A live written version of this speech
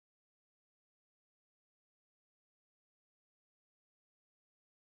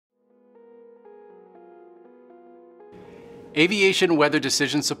Aviation Weather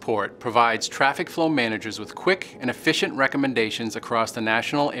Decision Support provides traffic flow managers with quick and efficient recommendations across the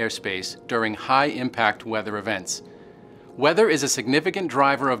national airspace during high-impact weather events. Weather is a significant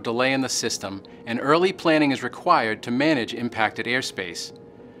driver of delay in the system, and early planning is required to manage impacted airspace.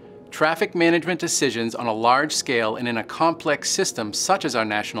 Traffic management decisions on a large scale and in a complex system such as our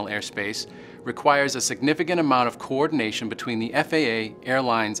national airspace requires a significant amount of coordination between the FAA,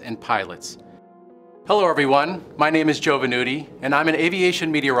 airlines, and pilots. Hello everyone, my name is Joe Venuti, and I'm an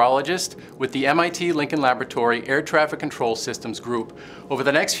aviation meteorologist with the MIT Lincoln Laboratory Air Traffic Control Systems Group. Over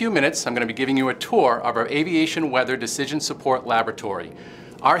the next few minutes, I'm going to be giving you a tour of our Aviation Weather Decision Support Laboratory.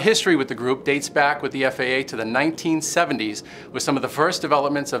 Our history with the group dates back with the FAA to the 1970s with some of the first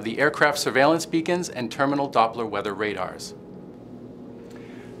developments of the aircraft surveillance beacons and terminal Doppler weather radars.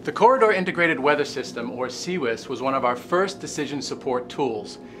 The Corridor Integrated Weather System, or CWIS, was one of our first decision support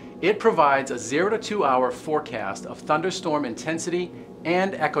tools. It provides a 0 to 2 hour forecast of thunderstorm intensity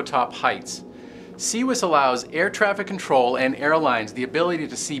and ecotop heights. CWIS allows air traffic control and airlines the ability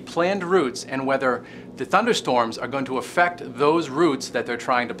to see planned routes and whether the thunderstorms are going to affect those routes that they're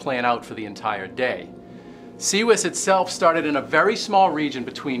trying to plan out for the entire day. CWIS itself started in a very small region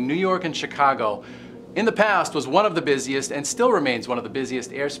between New York and Chicago. In the past was one of the busiest and still remains one of the busiest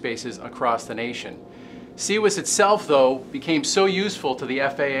airspaces across the nation. CWIS itself, though, became so useful to the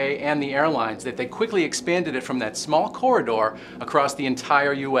FAA and the airlines that they quickly expanded it from that small corridor across the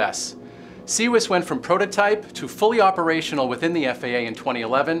entire US. CWIS went from prototype to fully operational within the FAA in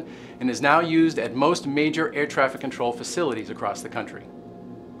 2011 and is now used at most major air traffic control facilities across the country.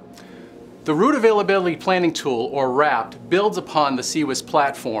 The Route Availability Planning Tool, or RAPT, builds upon the CWIS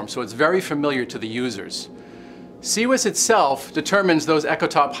platform, so it's very familiar to the users. CWIS itself determines those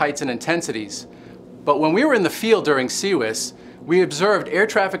ecotop heights and intensities. But when we were in the field during CWIS, we observed air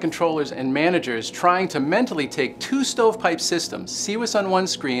traffic controllers and managers trying to mentally take two stovepipe systems, CWIS on one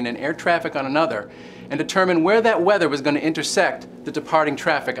screen and air traffic on another, and determine where that weather was going to intersect the departing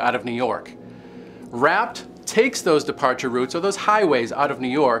traffic out of New York. RAPT takes those departure routes, or those highways, out of New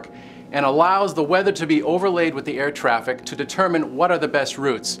York and allows the weather to be overlaid with the air traffic to determine what are the best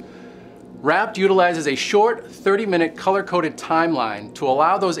routes. RAPT utilizes a short 30-minute color-coded timeline to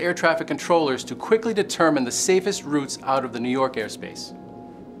allow those air traffic controllers to quickly determine the safest routes out of the New York airspace.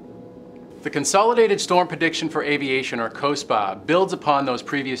 The Consolidated Storm Prediction for Aviation, or COSPA, builds upon those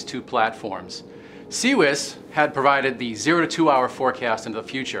previous two platforms. CWIS had provided the 0 to 2 hour forecast into the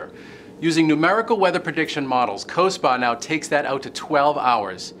future. Using numerical weather prediction models, COSPA now takes that out to 12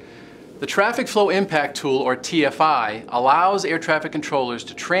 hours. The Traffic Flow Impact Tool, or TFI, allows air traffic controllers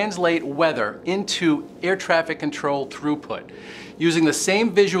to translate weather into air traffic control throughput, using the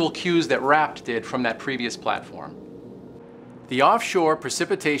same visual cues that RAPT did from that previous platform. The Offshore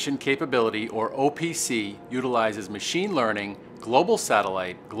Precipitation Capability, or OPC, utilizes machine learning, global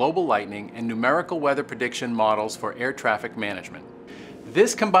satellite, global lightning, and numerical weather prediction models for air traffic management.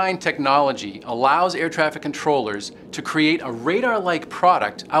 This combined technology allows air traffic controllers to create a radar-like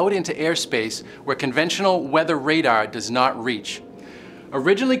product out into airspace where conventional weather radar does not reach.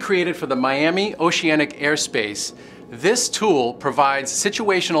 Originally created for the Miami oceanic airspace, this tool provides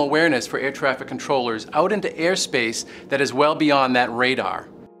situational awareness for air traffic controllers out into airspace that is well beyond that radar.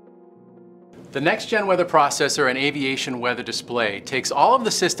 The Next-Gen Weather Processor and Aviation Weather Display takes all of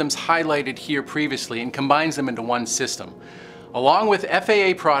the systems highlighted here previously and combines them into one system. Along with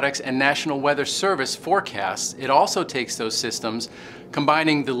FAA products and National Weather Service forecasts, it also takes those systems,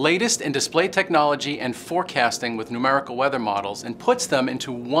 combining the latest in display technology and forecasting with numerical weather models, and puts them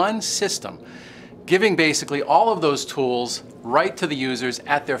into one system, giving basically all of those tools right to the users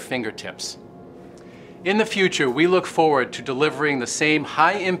at their fingertips. In the future, we look forward to delivering the same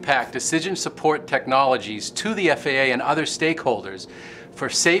high-impact decision support technologies to the FAA and other stakeholders for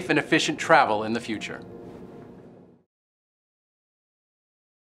safe and efficient travel in the future.